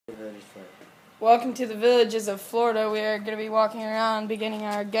his foot. Welcome to the villages of Florida. We are going to be walking around beginning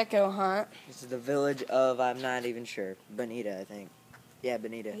our gecko hunt. This is the village of, I'm not even sure, Bonita, I think. Yeah,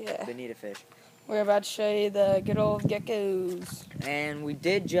 Bonita. Yeah. Bonita fish. We're about to show you the good old geckos. And we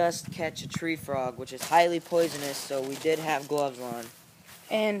did just catch a tree frog, which is highly poisonous, so we did have gloves on.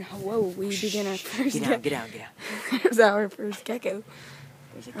 And, whoa, we begin our first Get out, get out, get out. Here's our first gecko.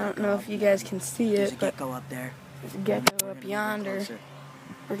 There's a I don't gecko know up if you there. guys can see There's it, a but gecko up there. there's a gecko We're up gonna yonder. move closer.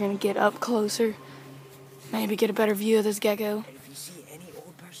 We're going to get up closer. Maybe get a better view of this gecko. And if you see any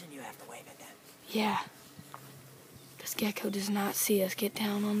old person, you have to wave at them. Yeah. This gecko does not see us get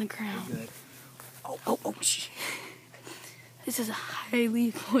down on the ground. Good. Oh, shh. This is a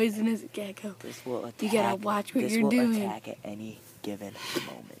highly poisonous gecko. This will attack. You gotta watch what you're This doing. will attack at any given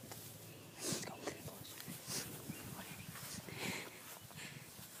moment. Let's go.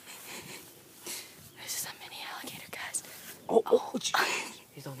 This is a mini alligator, guys. Oh.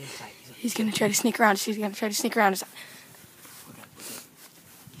 He's on the inside. He's gonna try to sneak around. She's gonna try to sneak around us. We're good.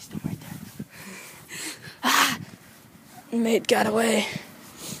 He's still right there. Mate got away.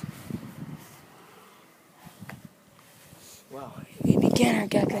 Wow. We began our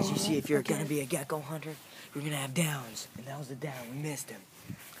gecko. As you see, if you're going to be a gecko hunter, you're going to have downs. And that was the down. We missed him.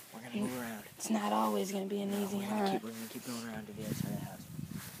 We're going to move around. It's not always gonna be an easy hunt. We're going to keep going around to the other side of the house.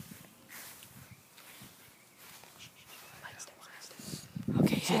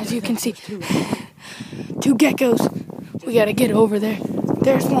 Okay, as you can see, two geckos. We gotta get over there.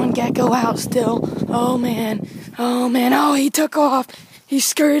 There's one gecko out still. Oh man. Oh, he took off. He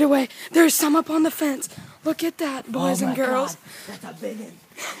scurried away. There's some up on the fence. Look at that, boys and girls. God, that's a big one.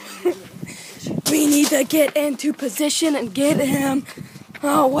 We need to get into position and get him.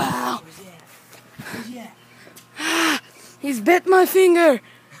 Oh, wow. Where's he at? He's bit my finger.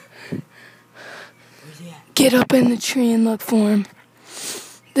 Where's he at? Get up in the tree and look for him.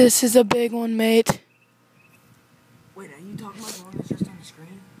 This is a big one, mate. Wait, are you talking about the one that's just on the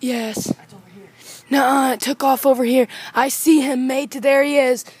screen? Yes. That's over here. Nuh-uh, it took off over here. I see him, mate. There he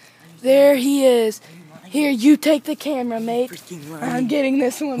is. There he is. Here, you take the camera, mate. Freaking running. I'm getting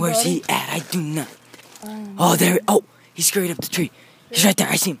this one, Where's buddy. he at? I do not. Oh, there. Oh, he scurried up the tree. He's right there.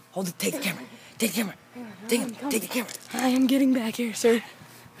 I see him. Hold it. Take the camera. Take the camera. Take him. Take the camera. I am getting back here, sir.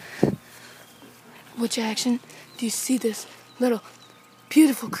 Which action? Do you see this little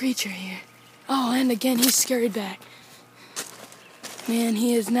beautiful creature here? Oh, and again, he scurried back. Man,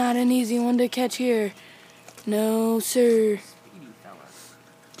 he is not an easy one to catch here. No, sir.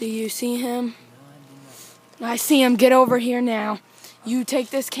 Do you see him? I see him. Get over here now. You take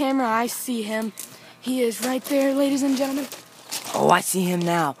this camera. I see him. He is right there, ladies and gentlemen. Oh, I see him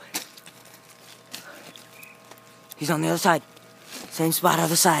now. He's on the other side. Same spot,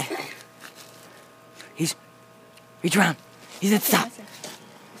 other side. Reach around. He's at the top.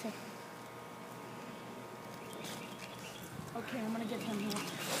 Okay, I'm gonna get him here.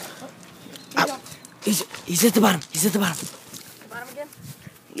 Ow. He's at the bottom. He's at the bottom. The bottom again?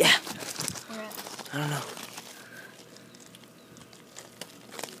 Yeah. Where at? I don't know.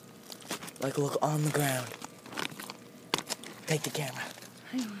 Like, look on the ground. Take the camera.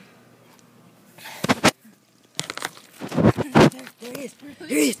 There he is. There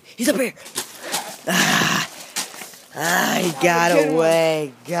he is. He's up here. He got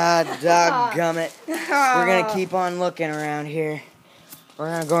away. God doggummit. We're going to keep on looking around here. We're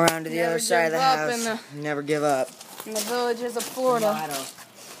going to go around to the other side of the house. Never give up. In the villages of Florida.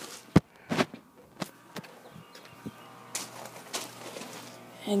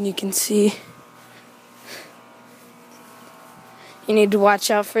 And you can see, you need to watch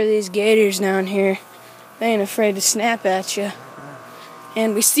out for these gators down here. They ain't afraid to snap at you.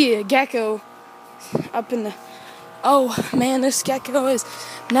 And we see a gecko up in the... Oh, man, this gecko is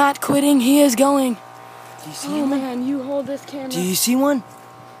not quitting. He is going. Do you see Oh, one? man, you hold this camera. Do you see one?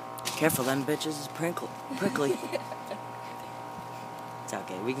 Careful, them bitches is prickly. It's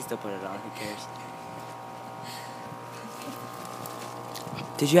okay. We can still put it on. Who cares?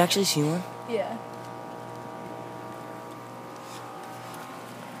 Did you actually see one? Yeah.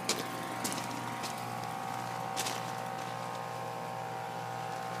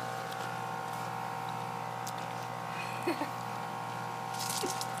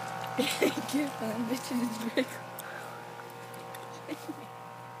 Careful, that bitch is big.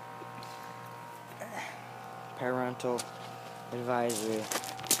 Parental advisory.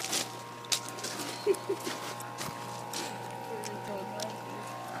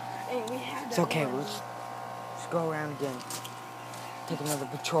 It's okay. We'll just go around again. Take another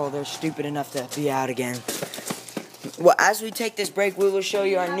patrol. They're stupid enough to be out again. Well, as we take this break, we will show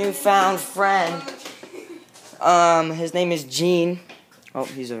you our newfound friend. His name is Gene. Oh,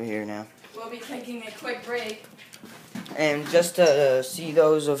 he's over here now. We'll be taking a quick break. And just to see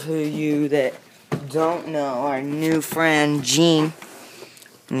those of you that don't know, our new friend, Gene.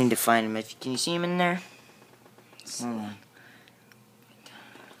 I need to find him. Can you see him in there? Hold on.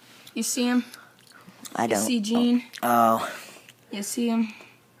 You see him? I don't. You see Gene? Oh. You see him?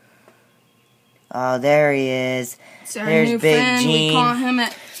 Oh, there he is. It's our There's new Big friend. Gene. We caught him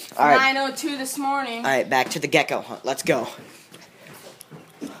at All right. 9:02 this morning. All right, back to the gecko hunt. Let's go.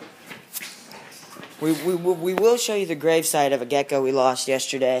 We will show you the gravesite of a gecko we lost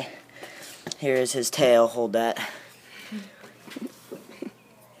yesterday. Here is his tail. Hold that.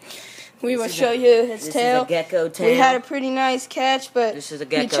 We will show you his tail. This is a gecko tail. We had a pretty nice catch, but this is a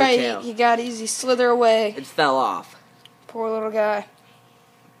gecko tail. He got easy slither away. It fell off. Poor little guy.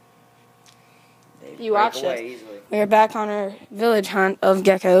 You break watched away it. easily. We are back on our village hunt of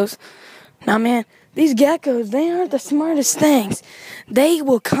geckos. Now, man, these geckos, they aren't the smartest things. They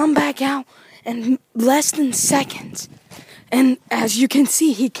will come back out in less than seconds. And as you can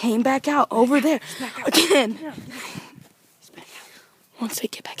see, he came back out over there again. Once they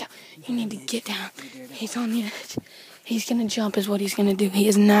get back out, you need to get down. He's on the edge. He's going to jump is what he's going to do. He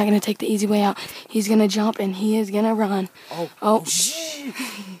is not going to take the easy way out. He's going to jump and he is going to run. Oh.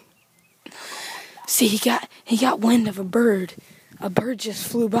 See, he got wind of a bird. A bird just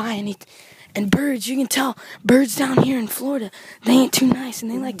flew by and birds, you can tell, birds down here in Florida, they ain't too nice and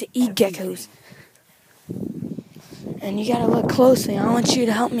they like to eat geckos. And you gotta look closely. I want you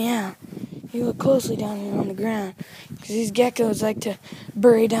to help me out. You look closely down here on the ground. Because these geckos like to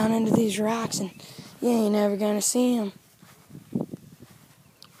bury down into these rocks and you ain't never gonna see them.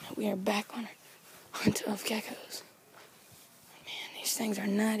 We are back on our hunt of geckos. Man, these things are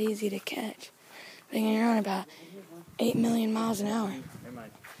not easy to catch. They can run about 8 million miles an hour. Never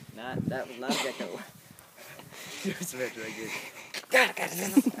mind. That was not gecko. It was right here.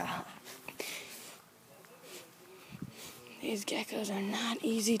 These geckos are not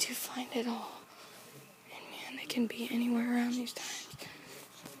easy to find at all. And man, they can be anywhere around these times.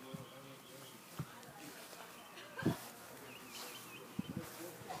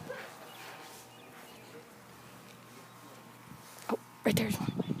 Oh, right there's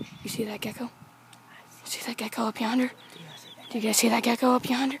one. You see that gecko? You see that gecko up yonder? Do you guys see that gecko up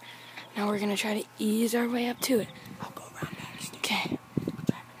yonder? Now we're going to try to ease our way up to it. I'll go around back. Okay.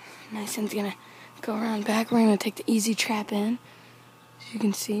 Mason's going to go around back. We're going to take the easy trap in. As you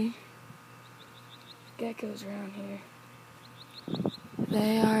can see, geckos around here.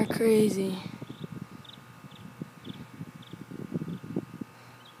 They are crazy.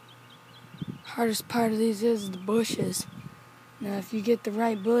 Hardest part of these is the bushes. Now, if you get the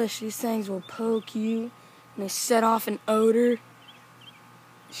right bush, these things will poke you, and they set off an odor,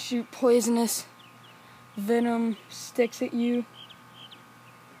 shoot poisonous venom sticks at you.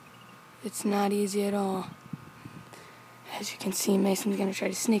 It's not easy at all. As you can see, Mason's going to try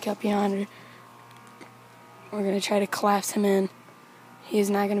to sneak up yonder. We're going to try to collapse him in. He is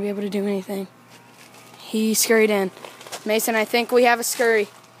not going to be able to do anything. He scurried in. Mason, I think we have a scurry.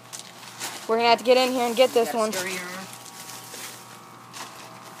 We're going to have to get in here and get this one.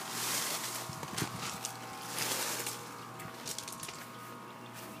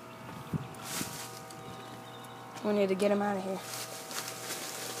 We need to get him out of here.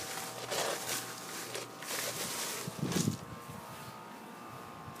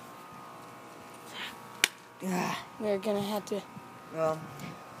 We're gonna have to. Well,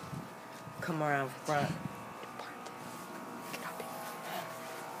 come around front. Get up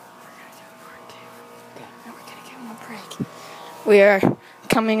here. We're gonna give him a break. We are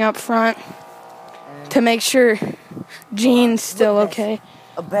coming up front to make sure Gene's still okay.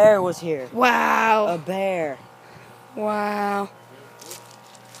 A bear was here. Wow. A bear. Wow.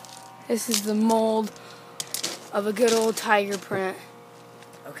 This is the mold of a good old tiger print.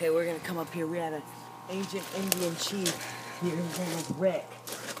 Okay, we're gonna come up here. We have an ancient Indian chief here. His name is Rick.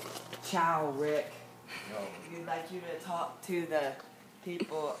 Ciao, Rick. We'd like you to talk to the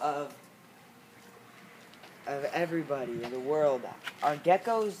people of everybody in the world. Are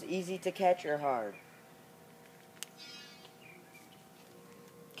geckos easy to catch or hard?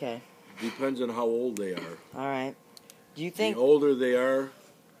 Okay. Depends on how old they are. All right. Do you think the older they are,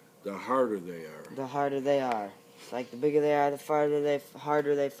 the harder they are? The harder they are. Like the bigger they are, the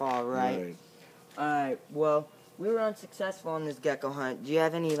harder they fall, right? All right. Well, we were unsuccessful on this gecko hunt. Do you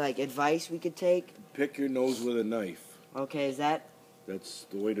have any advice we could take? Pick your nose with a knife. Okay, is that? That's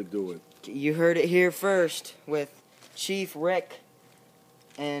the way to do it. You heard it here first with Chief Rick,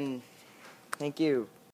 and thank you.